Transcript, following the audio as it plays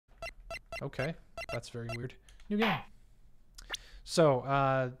Okay, that's very weird. New game.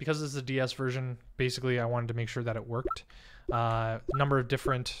 So, because this is a DS version, basically I wanted to make sure that it worked. Number of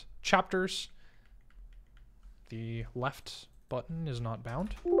different chapters. The left button is not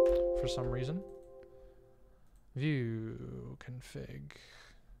bound for some reason. View config.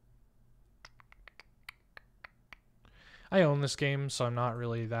 I own this game, so I'm not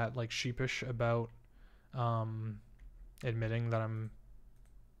really that like sheepish about admitting that I'm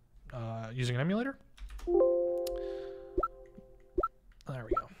using an emulator. There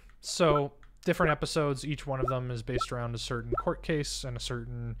we go. So different episodes, each one of them is based around a certain court case and a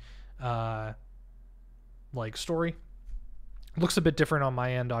certain like story. Looks a bit different on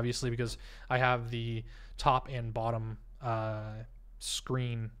my end, obviously, because I have the top and bottom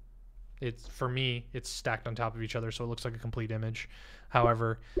screen. For me, it's stacked on top of each other, so it looks like a complete image.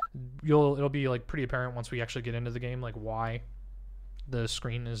 However, it'll be like pretty apparent once we actually get into the game, like why the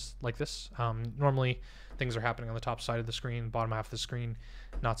screen is like this. Normally, things are happening on the top side of the screen, bottom half of the screen,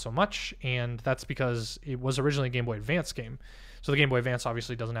 not so much, and that's because it was originally a Game Boy Advance game. So the Game Boy Advance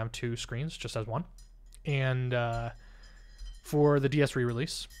obviously doesn't have two screens, just has one. And for the DS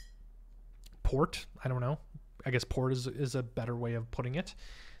re-release, port, I don't know, I guess port is a better way of putting it.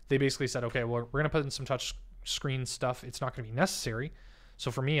 They basically said, okay, well, we're going to put in some touch screen stuff. It's not going to be necessary. So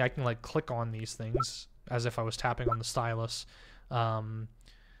for me, I can like click on these things as if I was tapping on the stylus on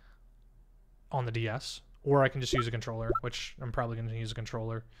the DS, or I can just use a controller, which I'm probably going to use a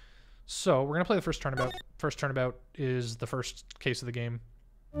controller. So we're going to play the first turnabout. First turnabout is the first case of the game.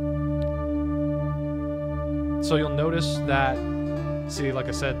 So you'll notice that, see, like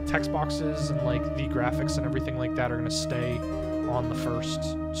I said, text boxes and like the graphics and everything like that are going to stay on the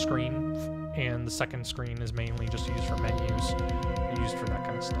first screen, and the second screen is mainly just used for menus, used for that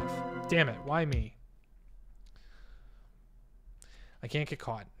kind of stuff. Damn it, why me? I can't get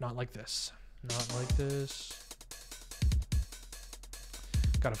caught. Not like this. Not like this.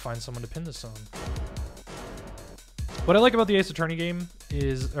 Gotta find someone to pin this on. What I like about the Ace Attorney game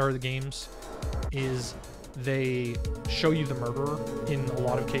is, or the games, is they show you the murderer in a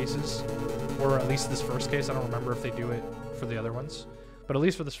lot of cases, or at least this first case. I don't remember if they do it for the other ones, but at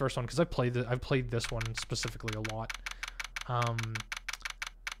least for this first one, because I've played this one specifically a lot.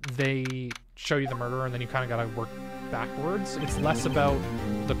 They show you the murderer, and then you kind of gotta work backwards. It's less about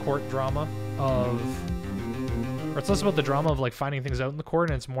the court drama or it's less about the drama of like finding things out in the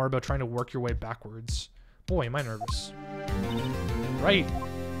court, and it's more about trying to work your way backwards. Boy, am I nervous. Right.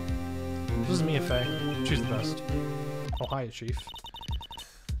 This is Mia Fey. She's the best. Oh, hi, Chief.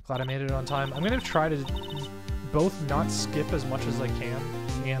 Glad I made it on time. I'm gonna try to both not skip as much as I can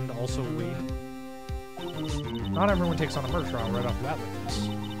and also wait. Not everyone takes on a murder trial right off the bat like this.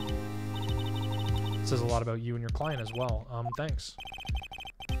 It says a lot about you and your client as well. Thanks.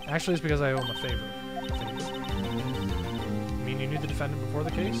 Actually, it's because I owe him a favor. You mean you knew the defendant before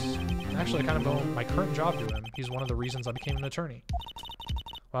the case? Actually, I kind of owe my current job to him. He's one of the reasons I became an attorney.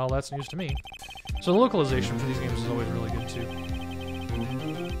 Well, that's news to me. So the localization for these games is always really good, too.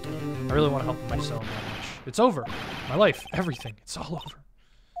 I really want to help my son that much. It's over. My life. Everything. It's all over.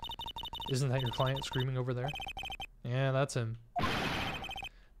 Isn't that your client screaming over there? Yeah, that's him.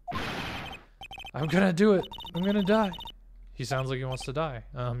 I'm gonna do it. I'm gonna die. He sounds like he wants to die.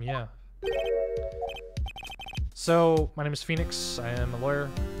 Yeah. So, my name is Phoenix. I am a lawyer.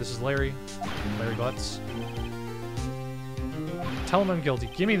 This is Larry. Larry Butts. Tell him I'm guilty.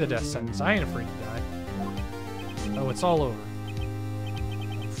 Give me the death sentence. I ain't afraid to die. Oh, it's all over.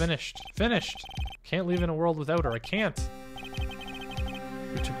 I'm finished. Finished! Can't live in a world without her. I can't.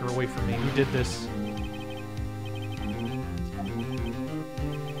 Who took her away from me? Who did this?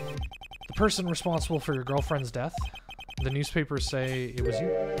 The person responsible for your girlfriend's death. The newspapers say it was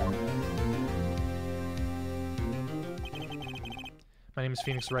you. My name is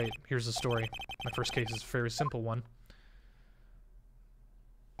Phoenix Wright. Here's the story. My first case is a very simple one.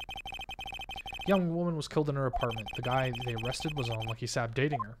 A young woman was killed in her apartment. The guy they arrested was on Lucky Sap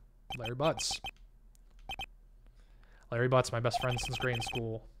dating her. Larry Butts. Larry Butts, my best friend since grade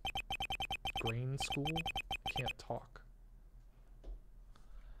school. Grade school? Can't talk.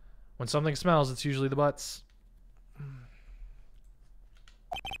 When something smells, it's usually the butts.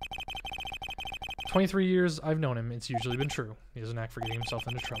 23 years I've known him, it's usually been true. He has an knack for getting himself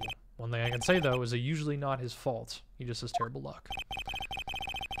into trouble. One thing I can say, though, is it usually not his fault. He just has terrible luck.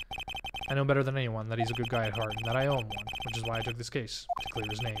 I know better than anyone that he's a good guy at heart, and that I owe him one, which is why I took this case, to clear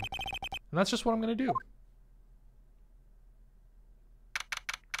his name. And that's just what I'm going to do.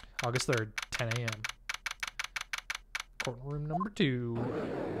 August 3rd, 10 a.m. Courtroom number 2.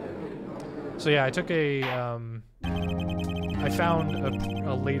 So yeah, I took a, I found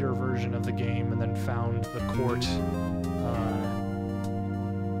a later version of the game and then found the court.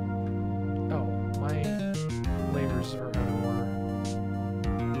 Oh, my layers are out of order.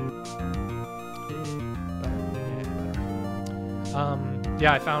 Better.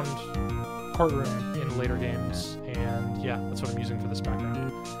 Yeah, I found courtroom in later games, and yeah, that's what I'm using for this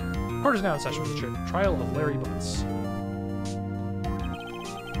background. Court is now in session with the trial of Larry Butts.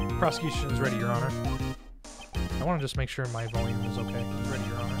 Prosecution is ready, Your Honor. I want to just make sure my volume is okay. Ready,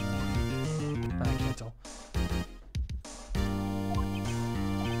 Your Honor. I can't tell.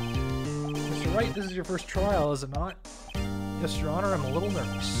 Mr. Wright, this is your first trial, is it not? Yes, Your Honor, I'm a little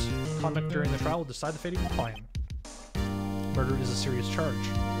nervous. Conduct during the trial will decide the fate of your client. Murder is a serious charge.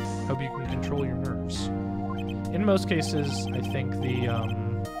 Hope you can control your nerves. In most cases, I think the,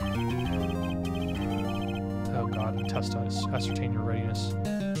 oh god, the test to ascertain your readiness.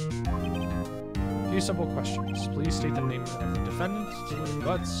 Few simple questions. Please state the name of the defendant. Larry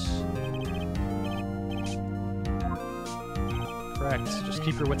Butts. Correct. Just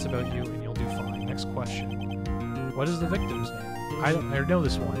keep your wits about you and you'll do fine. Next question. What is the victim's name? I know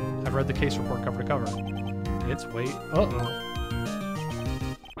this one. I've read the case report cover to cover. It's wait.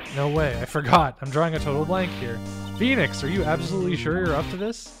 Uh-oh. No way. I forgot. I'm drawing a total blank here. Phoenix, are you absolutely sure you're up to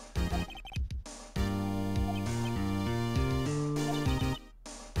this?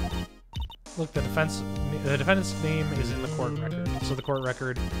 Look, the defendant's name is in the court record. So the court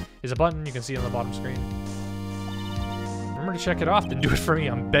record is a button you can see on the bottom screen. Remember to check it off, then do it for me.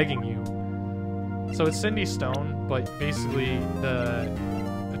 I'm begging you. So it's Cindy Stone, but basically the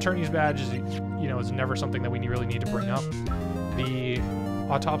attorney's badge is, you know, is never something that we really need to bring up. The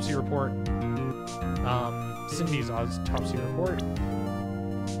autopsy report, Cindy's autopsy report,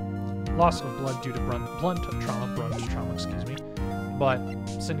 loss of blood due to blunt trauma, excuse me. But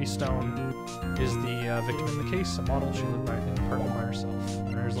Cindy Stone is the victim in the case, a model. She lived in an apartment by herself.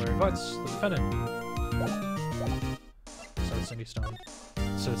 And there's Larry Butts, the defendant. So it's Cindy Stone.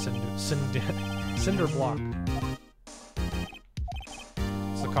 So it's Cinder Block.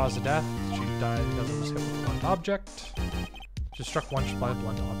 It's the cause of death. She died because it was hit with a blunt object. She was struck once by a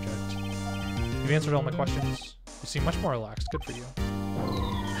blunt object. You've answered all my questions. You seem much more relaxed. Good for you.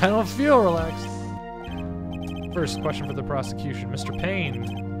 I don't feel relaxed. First question for the prosecution. Mr.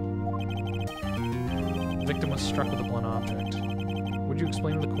 Payne. The victim was struck with a blunt object. Would you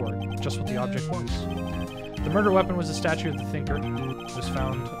explain to the court just what the object was? The murder weapon was a statue of the thinker. It was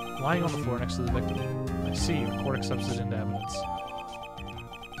found lying on the floor next to the victim. I see. The court accepts it into evidence.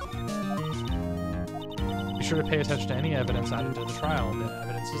 Be sure to pay attention to any evidence added to the trial. The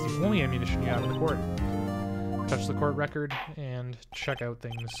evidence is the only ammunition you have in the court. Touch the court record and check out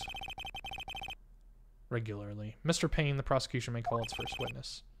things regularly. Mr. Payne, the prosecution may call its first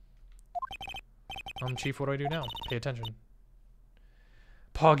witness. Chief, what do I do now? Pay attention.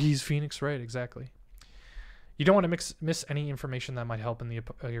 Poggy's Phoenix, right, exactly. You don't want to miss any information that might help in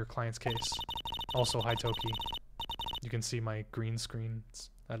your client's case. Also, hi Toki. You can see my green screen.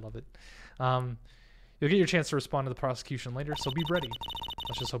 I love it. You'll get your chance to respond to the prosecution later, so be ready.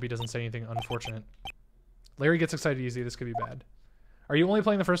 Let's just hope he doesn't say anything unfortunate. Larry gets excited easy. This could be bad. Are you only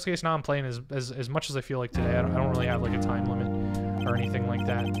playing the first case? No, I'm playing as much as I feel like today. I don't really have like a time limit or anything like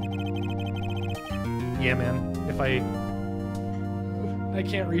that. Yeah, man. If I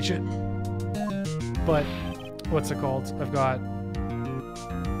can't reach it. But what's it called? I've got.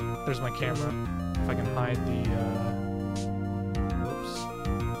 There's my camera. If I can hide the. Oops.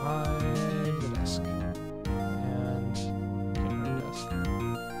 Hide the desk. And camera desk.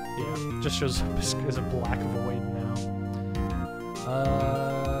 Yeah, just shows up as a black void now.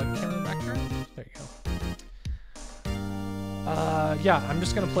 Camera background? There you go. Yeah, I'm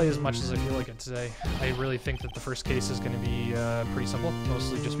just gonna play as much as I feel like it today. I really think that the first case is gonna be pretty simple,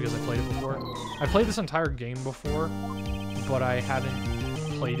 mostly just because I played it before. I played this entire game before, but I haven't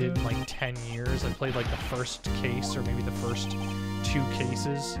played it in like 10 years. I played like the first case, or maybe the first 2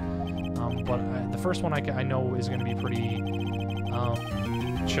 cases. But the first one I know is gonna be pretty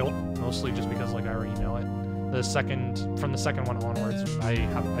chill, mostly just because like I already know it. From the second one onwards, I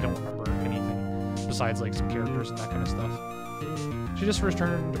don't remember anything besides like some characters and that kind of stuff. She just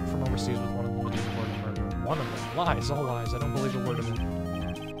returned from overseas with one of them the day before the murder. One of them. Lies, all lies. I don't believe a word of it.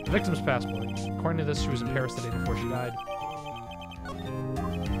 The victim's passport. According to this, she was in Paris the day before she died.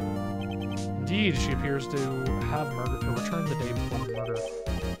 Indeed, she appears to have returned the day before the murder.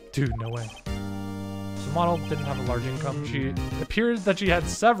 Dude, no way. So the model didn't have a large income. She appears that she had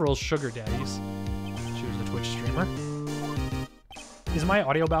several sugar daddies. She was a Twitch streamer. Is my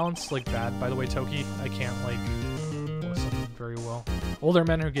audio balance like bad, by the way, Toki? I can't like listen very well. Older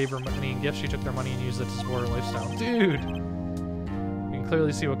men who gave her money and gifts, she took their money and used it to support her lifestyle. Dude! You can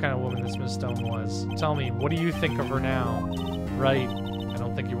clearly see what kind of woman this Miss Stone was. Tell me, what do you think of her now? Right. I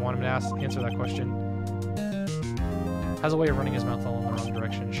don't think you want him to answer that question. Has a way of running his mouth all in the wrong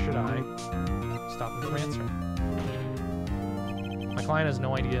direction. Should I stop him from answering? My client has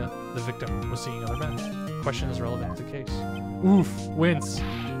no idea the victim was seeing other men. The question is relevant to the case. Oof. Wince.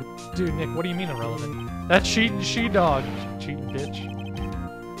 Dude, Nick, what do you mean irrelevant? That cheating she-dog. Cheating bitch.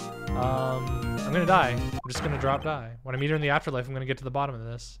 I'm gonna die. I'm just gonna drop die. When I meet her in the afterlife, I'm gonna get to the bottom of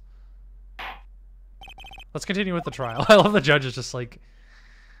this. Let's continue with the trial. I love the judge is just like,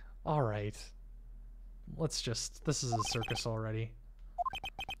 alright. Let's just... This is a circus already.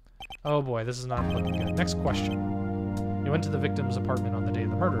 Oh boy, this is not looking good. Next question. You went to the victim's apartment on the day of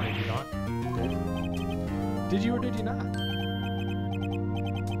the murder, did you not? Did you or did you not?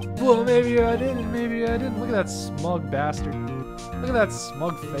 Well, maybe I did and maybe I didn't. Look at that smug bastard. Look at that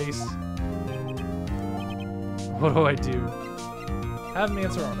smug face. What do I do? Have him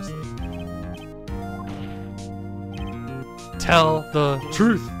answer honestly. Tell the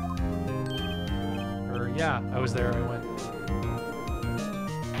truth. Or, yeah, I was there, I went.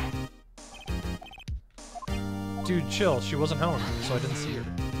 Dude, chill. She wasn't home, so I didn't see her.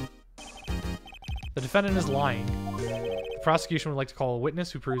 The defendant is lying. The prosecution would like to call a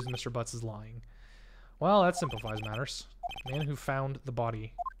witness who proves Mr. Butts is lying. Well, that simplifies matters. The man who found the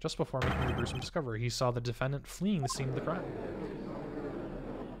body just before making the gruesome discovery. He saw the defendant fleeing the scene of the crime.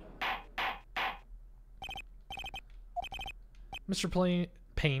 Mr.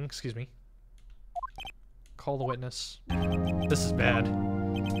 Payne, excuse me. Call the witness. This is bad.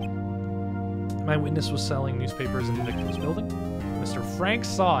 My witness was selling newspapers in the victim's building. Mr. Frank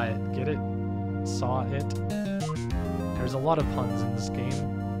saw it. Get it? Saw it. There's a lot of puns in this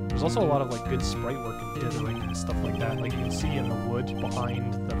game. There's also a lot of like good sprite work and dithering and stuff like that. Like you can see in the wood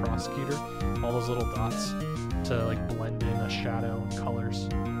behind the prosecutor, all those little dots to like blend in a shadow and colors.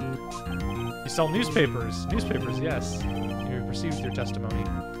 You sell newspapers. Newspapers, yes. You received your testimony.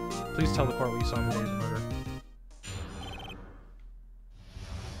 Please tell the court what you saw on the day of the murder.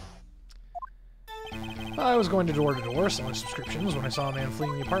 I was going door to door selling subscriptions when I saw a man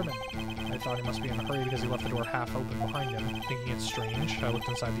fleeing the apartment. I thought he must be in a hurry because he left the door half open behind him. Thinking it's strange, I looked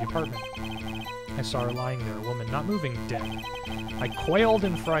inside the apartment. I saw her lying there, a woman not moving, dead. I quailed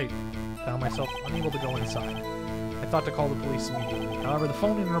in fright, found myself unable to go inside. I thought to call the police immediately. However, the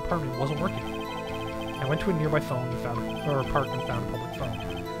phone in her apartment wasn't working. I went to a nearby phone and found a park and found a public phone.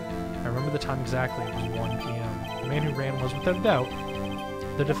 I remember the time exactly. It was 1 p.m. The man who ran was, without a doubt,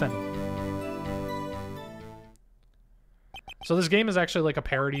 the defendant. So this game is actually like a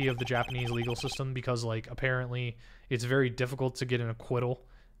parody of the Japanese legal system because like apparently it's very difficult to get an acquittal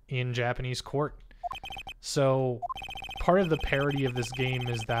in Japanese court. So part of the parody of this game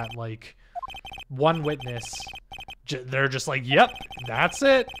is that like one witness, they're just like, yep, that's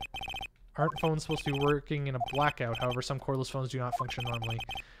it. Aren't phones supposed to be working in a blackout? However, some cordless phones do not function normally.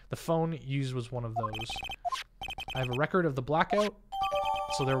 The phone used was one of those. I have a record of the blackout,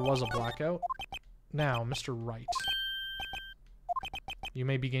 so there was a blackout. Now, Mr. Wright. You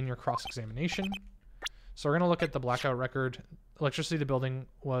may begin your cross-examination. So we're going to look at the blackout record. Electricity in the building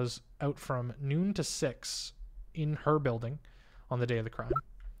was out from noon to 6 in her building on the day of the crime.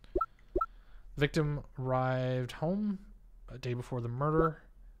 Victim arrived home a day before the murder.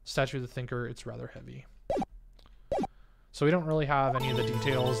 Statue of the Thinker, it's rather heavy. So we don't really have any of the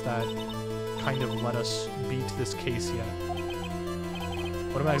details that kind of let us beat this case yet.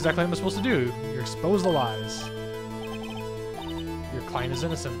 What exactly am I supposed to do? You expose the lies. Your client is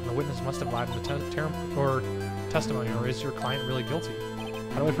innocent, and the witness must have lied in the testimony, or is your client really guilty?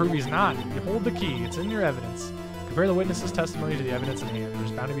 How do I prove he's not? You hold the key. It's in your evidence. Compare the witness's testimony to the evidence in hand.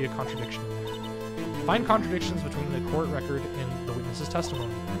 There's bound to be a contradiction there. Find contradictions between the court record and the witness's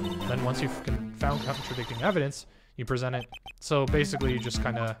testimony. Then once you've found contradicting evidence, you present it. So basically, you just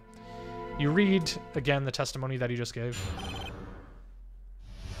kind of... You read, again, the testimony that he just gave.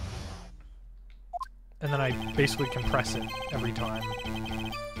 And then I basically compress it every time.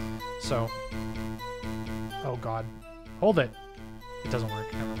 So... Oh god. Hold it! It doesn't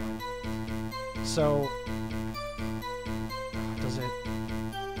work. Never mind. So... Does it...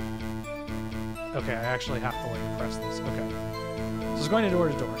 Okay, I actually have to, like, press this. Okay. So it's going door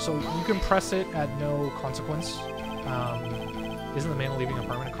to door. So you can press it at no consequence. Isn't the man leaving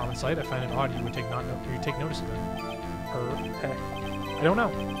apartment a common sight? I find it odd you would take notice of him. Hey. I don't know.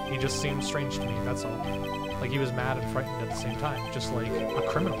 He just seemed strange to me, that's all. Like he was mad and frightened at the same time, just like a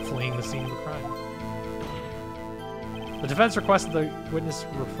criminal fleeing the scene of the crime. The defense requested the witness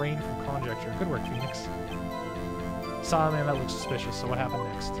refrain from conjecture. Good work, Phoenix. Saw a man that looked suspicious, so what happened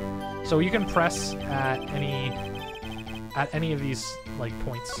next? So you can press at any of these, like,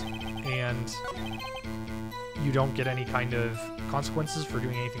 points, and you don't get any kind of consequences for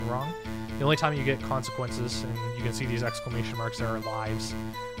doing anything wrong. The only time you get consequences, and you can see these exclamation marks, there are lives,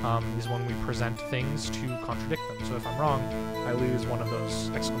 is when we present things to contradict them. So if I'm wrong, I lose one of those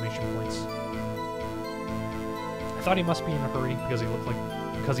exclamation points. I thought he must be in a hurry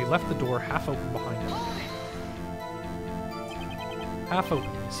because he left the door half open behind him. Half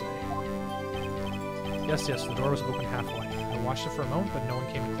open, they say. Yes, the door was open halfway. I watched it for a moment, but no one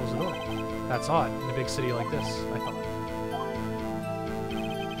came to close the door. That's odd, in a big city like this, I thought.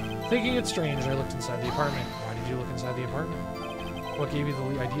 Thinking it strange, I looked inside the apartment. Why did you look inside the apartment? What gave you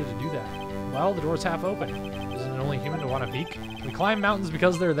the idea to do that? Well, the door's half open. Isn't it only human to want to peek? We climb mountains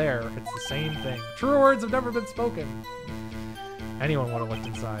because they're there. It's the same thing. Truer words have never been spoken. Anyone would have looked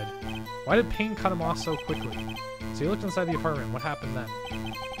inside. Why did pain cut him off so quickly? So he looked inside the apartment. What happened then?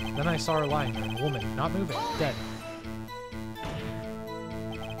 Then I saw her lying there, a woman, not moving, dead.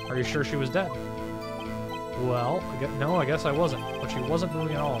 Are you sure she was dead? Well, I guess I wasn't. But she wasn't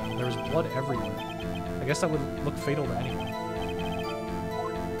moving at all. There was blood everywhere. I guess that would look fatal to anyone.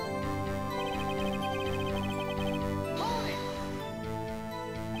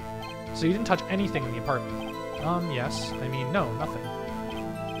 So you didn't touch anything in the apartment? Yes. I mean, no, nothing.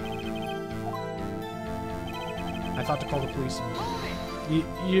 I thought to call the police.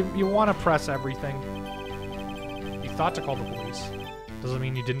 You want to press everything. You thought to call the police. Doesn't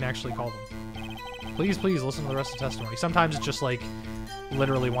mean you didn't actually call them. Please listen to the rest of the testimony. Sometimes it's just like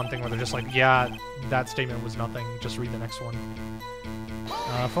literally one thing where they're just like, yeah, that statement was nothing. Just read the next one.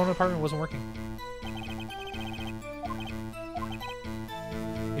 Phone in the apartment wasn't working.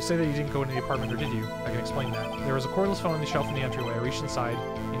 You say that you didn't go into the apartment, or did you? I can explain that. There was a cordless phone on the shelf in the entryway. I reached inside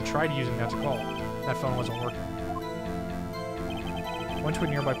and tried using that to call. That phone wasn't working. Went to a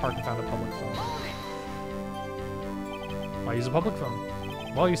nearby park and found a public phone. Why use a public phone?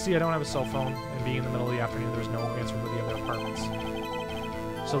 Well, you see, I don't have a cell phone, and being in the middle of the afternoon, there was no answer for the other apartments.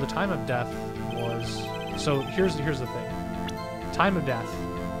 So the time of death was... So here's the thing. Time of death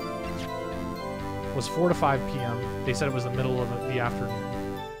was 4 to 5 p.m. They said it was the middle of the afternoon.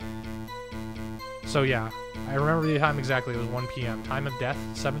 So yeah, I remember the time exactly. It was 1 p.m. Time of death,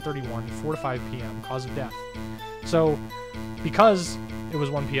 7:31, 4 to 5 p.m. Cause of death. So because it was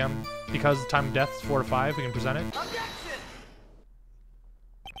 1 p.m., because the time of death is 4 to 5, we can present it.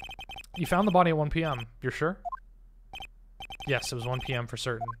 You found the body at 1 p.m. You're sure? Yes, it was 1 p.m. for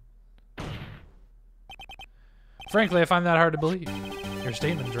certain. Frankly, I find that hard to believe. Your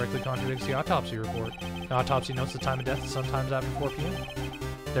statement directly contradicts the autopsy report. The autopsy notes the time of death sometimes after 4 p.m.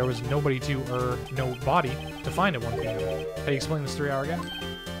 There was no body to find at 1 p.m. How do you explain this 3-hour gap?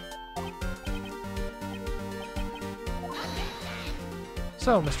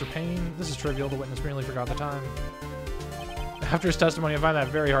 So, Mr. Payne, this is trivial. The witness merely forgot the time. After his testimony, I find that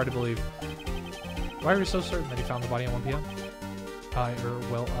very hard to believe. Why are you so certain that he found the body at 1 p.m.?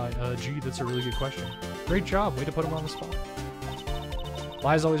 Gee, that's a really good question. Great job. Way to put him on the spot.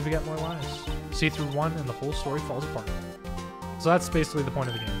 Lies always beget more lies. See through one and the whole story falls apart. So that's basically the point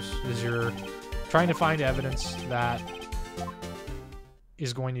of the games, is you're trying to find evidence that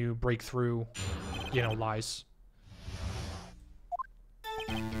is going to break through, you know, lies.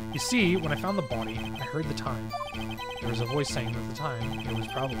 You see, when I found the body, I heard the time. There was a voice saying that the time, it was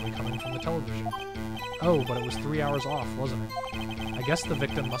probably coming from the television. Oh, but it was 3 hours off, wasn't it? I guess the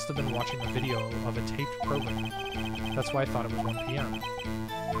victim must have been watching a video of a taped program. That's why I thought it was 1 p.m.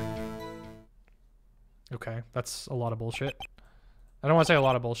 Okay, that's a lot of bullshit. I don't want to say a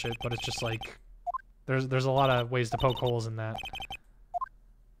lot of bullshit, but it's just like... There's a lot of ways to poke holes in that.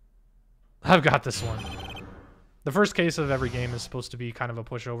 I've got this one. The first case of every game is supposed to be kind of a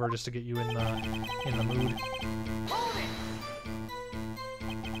pushover just to get you in the mood.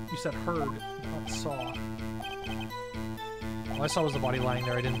 You said heard, not saw. All I saw was the body lying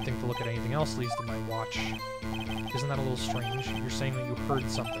there. I didn't think to look at anything else, least in my watch. Isn't that a little strange? You're saying that you heard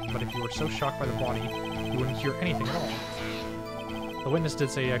something, but if you were so shocked by the body, you wouldn't hear anything at all. The witness did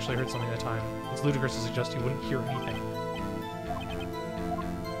say he actually heard something at the time. It's ludicrous to suggest you wouldn't hear anything.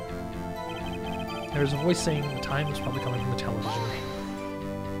 There's a voice saying the time was probably coming from the television.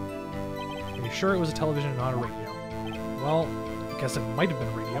 Are you sure it was a television and not a radio? Well, I guess it might have been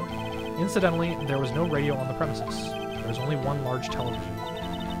a radio. Incidentally, there was no radio on the premises. There was only one large television.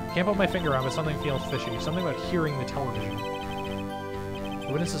 Can't put my finger on it, but something feels fishy. Something about hearing the television.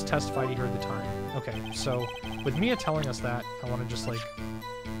 The witnesses testified he heard the time. Okay, so with Mia telling us that, I want to just like...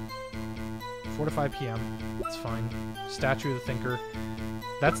 4 to 5 p.m. It's fine. Statue of the Thinker.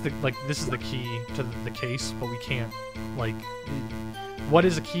 That's the, like, this is the key to the case, but we can't, like, what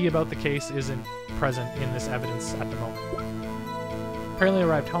is a key about the case isn't present in this evidence at the moment. Apparently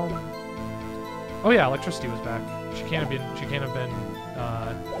arrived home. Oh yeah, electricity was back. She can't have been,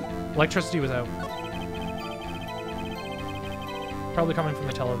 electricity was out. Probably coming from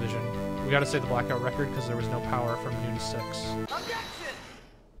the television. We gotta say the blackout record because there was no power from noon to 6. Objection!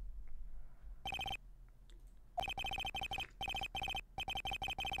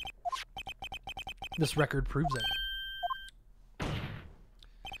 This record proves it.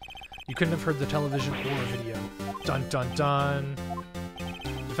 You couldn't have heard the television or a video. Dun dun dun.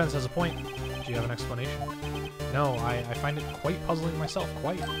 Defense has a point. Do you have an explanation? No, I find it quite puzzling myself.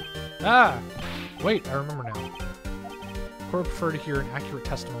 Quite. Ah! Wait, I remember now. Court prefer to hear an accurate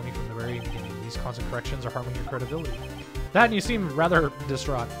testimony from the very beginning. These constant corrections are harming your credibility. That and you seem rather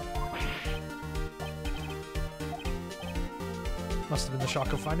distraught. Must have been the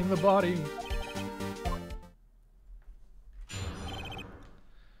shock of finding the body.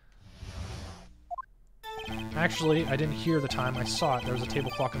 Actually, I didn't hear the time. I saw it. There was a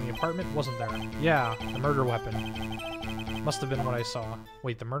table clock in the apartment, wasn't there? Yeah, the murder weapon. Must have been what I saw.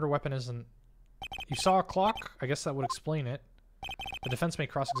 Wait, the murder weapon isn't... You saw a clock? I guess that would explain it. The defense may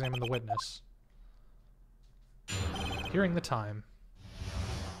cross-examine the witness. Hearing the time.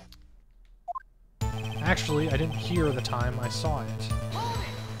 Actually, I didn't hear the time. I saw it.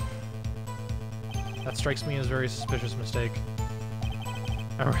 That strikes me as a very suspicious mistake.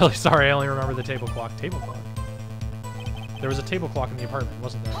 I'm really sorry, I only remember the table clock. Table clock? There was a table clock in the apartment,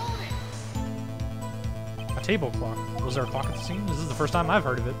 wasn't there? A table clock? Was there a clock at the scene? This is the first time I've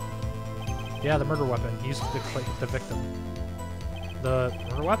heard of it. Yeah, the murder weapon. He used to the victim. The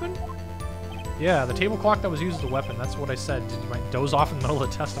murder weapon? Yeah, the table clock that was used as the weapon. That's what I said. Did you might doze off in the middle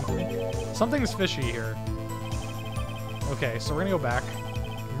of the testimony? Something's fishy here. Okay, so we're gonna go back.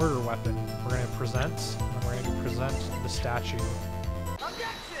 Murder weapon. We're gonna present, and then we're gonna present the statue.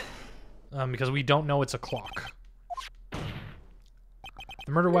 Because we don't know it's a clock.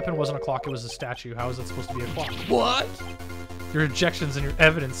 The murder weapon wasn't a clock, it was a statue. How is it supposed to be a clock? What? Your objections and your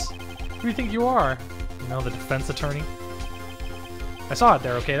evidence. Who do you think you are? You know, the defense attorney? I saw it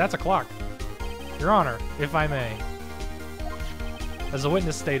there, okay? That's a clock. Your Honor, if I may. As the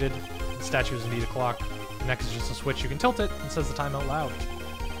witness stated, the statue is indeed a clock. The neck is just a switch. You can tilt it and says the time out loud.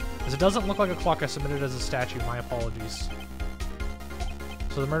 As it doesn't look like a clock, I submitted it as a statue. My apologies.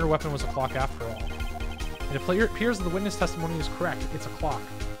 So the murder weapon was a clock after all. It appears that the witness testimony is correct. It's a clock.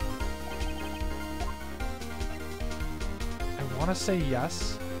 I want to say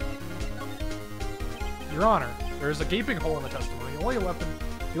yes. Your Honor, there is a gaping hole in the testimony.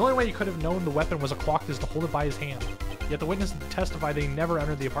 The only way you could have known the weapon was a clock is to hold it by his hand. Yet the witness testified that he never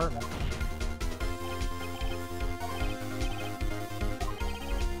entered the apartment.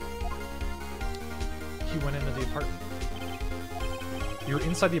 He went into the apartment. You were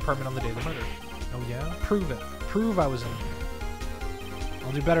inside the apartment on the day of the murder. Oh yeah? Prove it. Prove I was in here.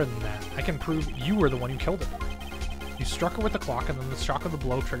 I'll do better than that. I can prove you were the one who killed her. You struck her with the clock, and then the shock of the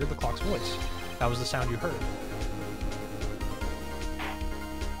blow triggered the clock's voice. That was the sound you heard.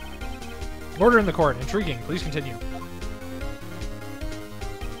 Order in the court. Intriguing. Please continue.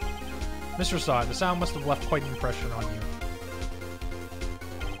 Mr. Saw, the sound must have left quite an impression on you.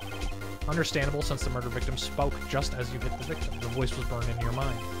 Understandable, since the murder victim spoke just as you hit the victim. The voice was burned into your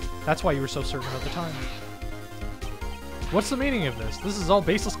mind. That's why you were so certain at the time. What's the meaning of this? This is all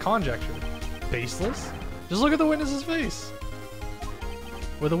baseless conjecture. Baseless? Just look at the witness's face.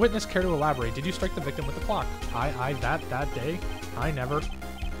 Would the witness care to elaborate? Did you strike the victim with the clock? That day? I never.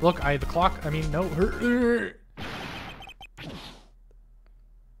 Look, the clock, I mean, no.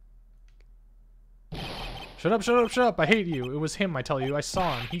 Shut up, shut up, shut up. I hate you. It was him, I tell you. I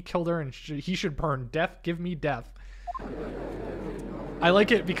saw him. He killed her and he should burn. Death, give me death. I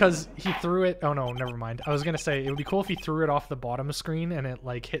like it because he threw it. Oh no, never mind. I was going to say, it would be cool if he threw it off the bottom screen and it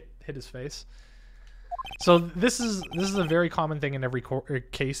like hit his face. So this is a very common thing in every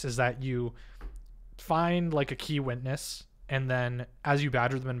case, is that you find like a key witness, and then as you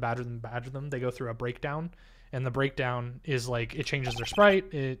badger them and badger them and badger them, they go through a breakdown, and the breakdown is like, it changes their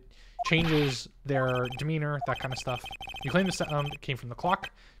sprite, it changes their demeanor, that kind of stuff. You claim the sound came from the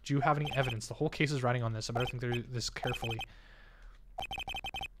clock. Do you have any evidence? The whole case is riding on this. I better think through this carefully.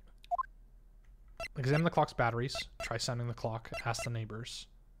 Examine the clock's batteries. Try sounding the clock. Ask the neighbors.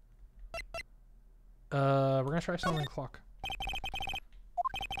 We're gonna try sounding the clock.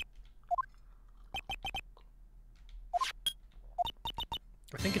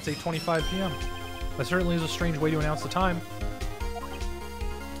 I think it's 8:25 p.m. That certainly is a strange way to announce the time.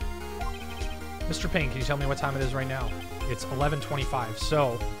 Mr. Payne, can you tell me what time it is right now? It's 11:25.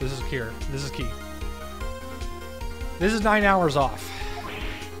 So this is here. This is key. This is 9 hours off.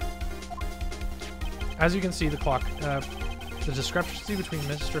 As you can see, the clock, the discrepancy between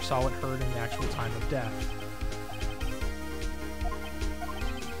Mr. Sawit heard and the actual time of death.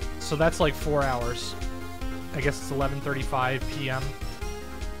 So that's like 4 hours. I guess it's 11:35 p.m.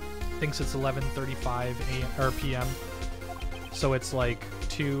 Thinks it's 11:35 a.m. or p.m. So it's like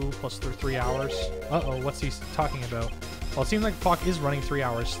 2 plus 3 hours. Uh-oh, what's he talking about? Well, it seems like the clock is running 3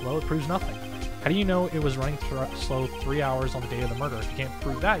 hours slow. It proves nothing. How do you know it was running slow 3 hours on the day of the murder? If you can't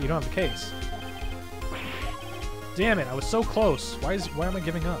prove that, you don't have the case. Damn it, I was so close. Why am I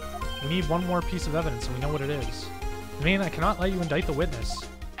giving up? We need one more piece of evidence and we know what it is. Man, I cannot let you indict the witness.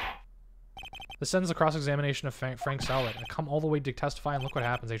 This ends the cross-examination of Frank Sawit. I come all the way to testify and look what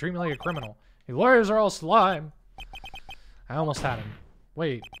happens. They treat me like a criminal. The lawyers are all slime. I almost had him.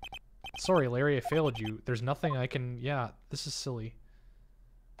 Wait. Sorry, Larry, I failed you. There's nothing I can... Yeah, this is silly.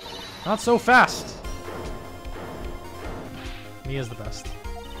 Not so fast! Mia's the best.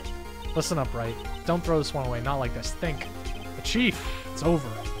 Listen up, Wright. Don't throw this one away. Not like this. Think. The chief! It's over.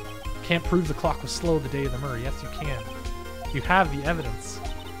 Can't prove the clock was slow the day of the murder. Yes, you can. You have the evidence.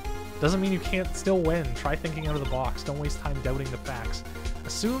 Doesn't mean you can't still win. Try thinking out of the box. Don't waste time doubting the facts.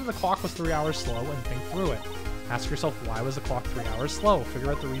 Assume the clock was 3 hours slow and think through it. Ask yourself, why was the clock 3 hours slow?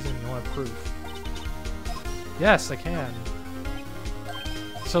 Figure out the reason you don't have proof. Yes, I can.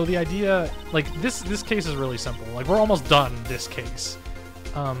 So the idea, like, this case is really simple. Like, we're almost done this case.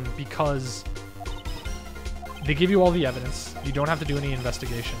 Because they give you all the evidence. You don't have to do any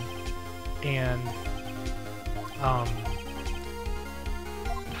investigation. And,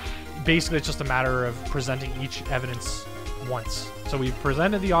 basically it's just a matter of presenting each evidence once. So we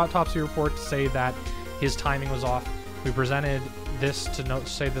presented the autopsy report to say that his timing was off. We presented this to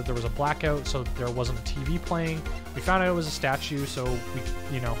say that there was a blackout, so there wasn't a TV playing. We found out it was a statue, so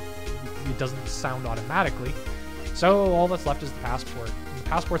it doesn't sound automatically. So all that's left is the passport. And the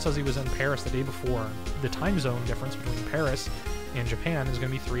passport says he was in Paris the day before. The time zone difference between Paris and Japan is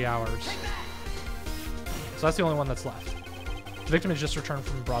going to be 3 hours. So that's the only one that's left. The victim has just returned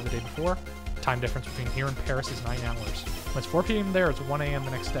from abroad the day before. The time difference between here and Paris is 9 hours. When it's 4 p.m. there, it's 1 a.m.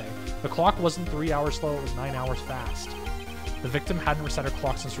 the next day. The clock wasn't 3 hours slow, it was 9 hours fast. The victim hadn't reset her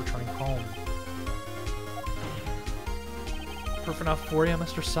clock since returning home. Proof enough for you,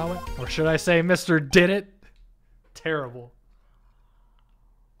 Mr. Sawit? Or should I say Mr. Did It? Terrible.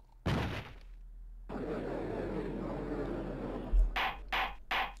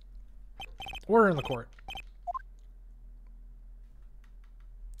 Order in the court.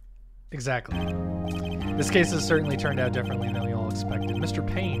 Exactly. This case has certainly turned out differently than we all expected. Mr.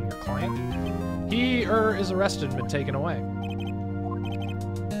 Payne, your client, he is arrested and been taken away.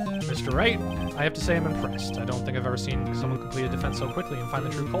 Mr. Wright, I have to say I'm impressed. I don't think I've ever seen someone complete a defense so quickly and find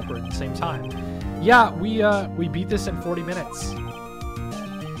the true culprit at the same time. Yeah, we beat this in 40 minutes.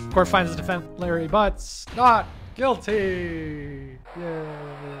 Court finds the defendant Larry Butts not guilty. Yay.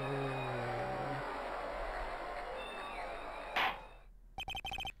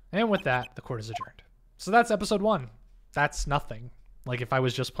 And with that, the court is adjourned. So that's episode 1. That's nothing. Like if I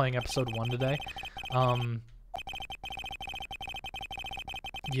was just playing episode 1 today.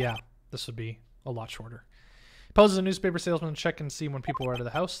 Yeah, this would be a lot shorter. He poses a newspaper salesman to check and see when people were out of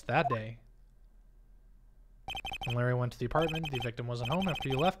the house that day. When Larry went to the apartment, the victim wasn't home. After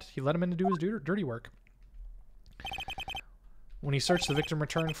he left, he let him in to do his dirty work. When he searched, the victim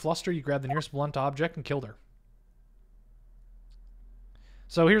returned flustered. He grabbed the nearest blunt object and killed her.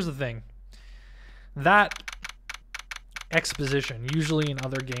 So here's the thing. That exposition, usually in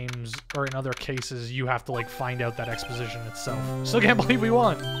other games or in other cases, you have to like find out that exposition itself. Still can't believe we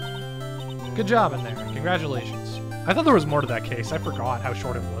won. Good job in there. Congratulations. I thought there was more to that case. I forgot how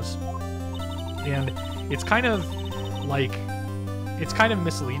short it was. And it's kind of like, it's kind of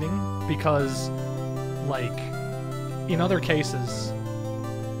misleading because like in other cases,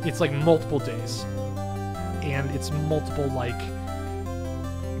 it's like multiple days and it's multiple like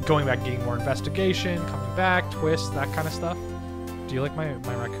going back, getting more investigation, coming back, twists, that kind of stuff. Do you like my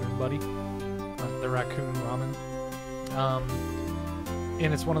raccoon buddy? The raccoon ramen.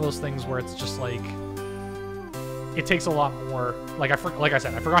 And it's one of those things where it's just like it takes a lot more. Like I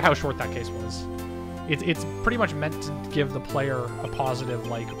said, I forgot how short that case was. It's pretty much meant to give the player a positive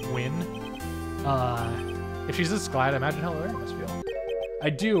like win. If she's this glad, imagine how Larry must feel.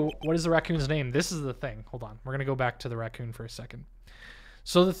 I do. What is the raccoon's name? This is the thing. Hold on. We're gonna go back to the raccoon for a second.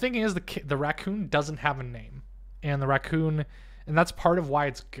 So the thing is, the raccoon doesn't have a name, and the raccoon, and that's part of why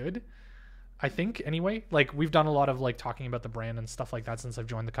it's good. I think anyway, like we've done a lot of like talking about the brand and stuff like that since I've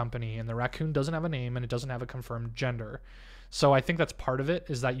joined the company, and the raccoon doesn't have a name and it doesn't have a confirmed gender. So I think that's part of it,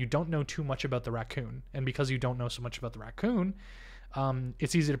 is that you don't know too much about the raccoon. And because you don't know so much about the raccoon,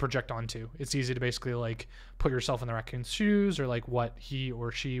 it's easy to project onto. It's easy to basically like put yourself in the raccoon's shoes, or like what he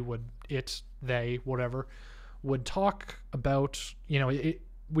or she would, they, whatever, would talk about. You know,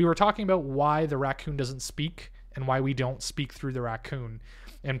 we were talking about why the raccoon doesn't speak and why we don't speak through the raccoon.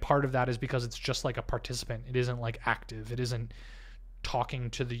 And part of that is because it's just like a participant. It isn't like active. It isn't talking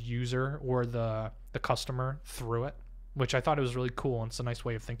to the user or the customer through it, which I thought it was really cool. And it's a nice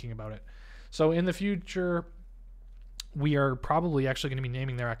way of thinking about it. So in the future, we are probably actually going to be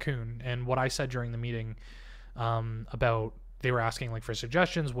naming the raccoon. And what I said during the meeting about, they were asking like for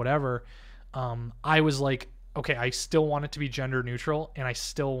suggestions, whatever. I was like, okay, I still want it to be gender neutral, and I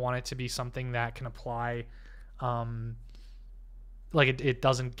still want it to be something that can apply. Like it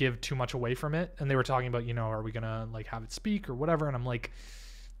doesn't give too much away from it. And they were talking about, you know, are we gonna like have it speak or whatever? And I'm like,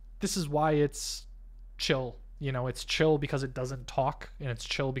 this is why it's chill. You know, it's chill because it doesn't talk, and it's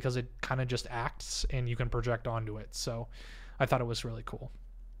chill because it kind of just acts and you can project onto it. So I thought it was really cool.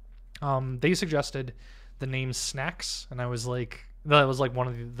 They suggested the name Snacks, and I was like, that was like one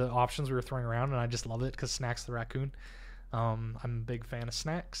of the options we were throwing around, and I just love it because Snacks the raccoon. I'm a big fan of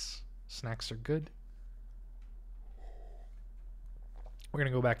Snacks. Snacks are good. We're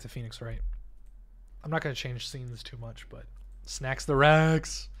going to go back to Phoenix Wright. I'm not going to change scenes too much, but Snacks the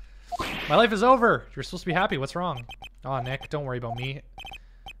Rex. My life is over. You're supposed to be happy. What's wrong? Aw, Nick, don't worry about me.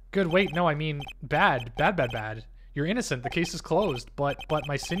 Good, wait, no, I mean bad. Bad. You're innocent. The case is closed. But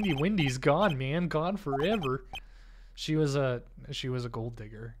my Cindy Windy's gone, man. Gone forever. She was a gold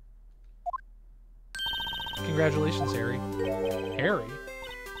digger. Congratulations, Harry.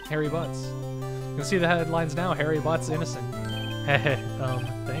 Harry Butts. You can see the headlines now. Harry Butts innocent.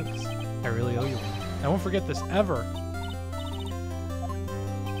 Thanks. I really owe you one. I won't forget this ever.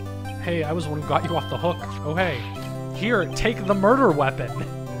 Hey, I was the one who got you off the hook. Oh, hey. Here, take the murder weapon.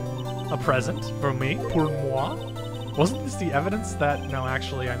 A present from me, pour moi. Wasn't this the evidence that... No,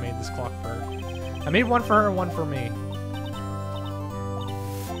 actually, I made this clock for her. I made one for her and one for me.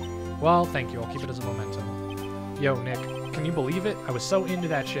 Well, thank you. I'll keep it as a memento. Yo, Nick, can you believe it? I was so into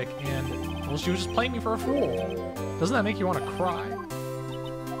that chick, and... well, she was just playing me for a fool. Doesn't that make you want to cry?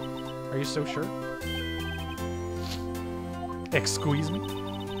 Are you so sure? Excuse me?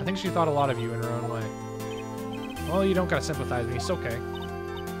 I think she thought a lot of you in her own way. Well, you don't gotta sympathize with me. It's okay.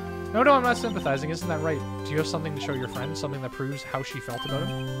 No, I'm not sympathizing. Isn't that right? Do you have something to show your friend? Something that proves how she felt about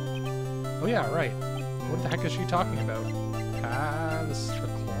him? Oh yeah, right. What the heck is she talking about? This is the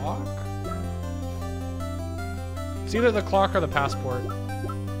clock? It's either the clock or the passport.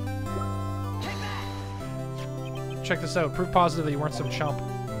 Check this out. Proof positive that you weren't some chump.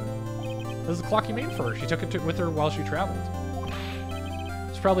 This is the clock you made for her. She took it with her while she traveled.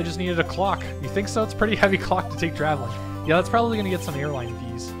 She probably just needed a clock. You think so? It's a pretty heavy clock to take traveling. Yeah, that's probably going to get some airline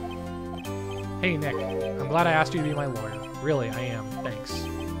fees. Hey, Nick. I'm glad I asked you to be my lawyer. Really, I am. Thanks.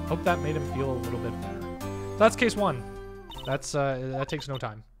 Hope that made him feel a little bit better. So that's case one. That takes no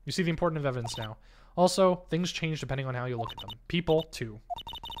time. You see the importance of evidence now. Also, things change depending on how you look at them. People, too.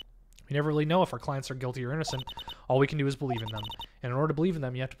 We never really know if our clients are guilty or innocent. All we can do is believe in them. And in order to believe in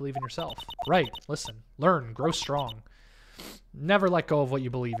them, you have to believe in yourself. Right. Listen. Learn. Grow strong. Never let go of what you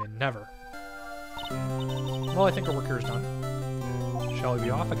believe in. Never. Well, I think our work here is done. Shall we be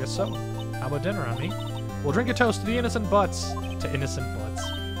off? I guess so. How about dinner on me? We'll drink a toast to the innocent butts. To innocent butts.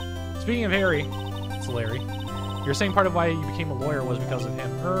 Speaking of Harry, it's Larry. You're saying part of why you became a lawyer was because of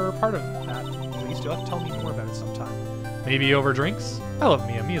him. Or part of that, at least. You'll have to tell me more about it sometime. Maybe over drinks? I love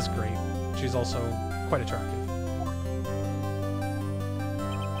Mia. Mia's great. She's also quite attractive.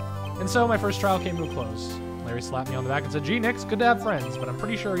 And so my first trial came to a close. Larry slapped me on the back and said, "Gee, Nick, it's good to have friends, but I'm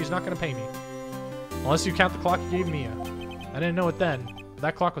pretty sure he's not going to pay me. Unless you count the clock he gave Mia." I didn't know it then, but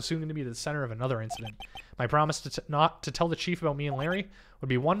that clock was soon going to be the center of another incident. My promise not to tell the chief about me and Larry would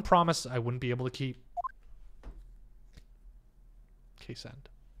be one promise I wouldn't be able to keep. Case end.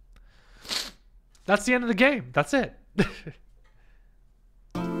 That's the end of the game. That's it.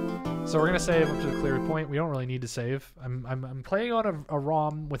 So we're gonna save up to the clear point. We don't really need to save. I'm playing on a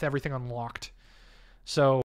ROM with everything unlocked. So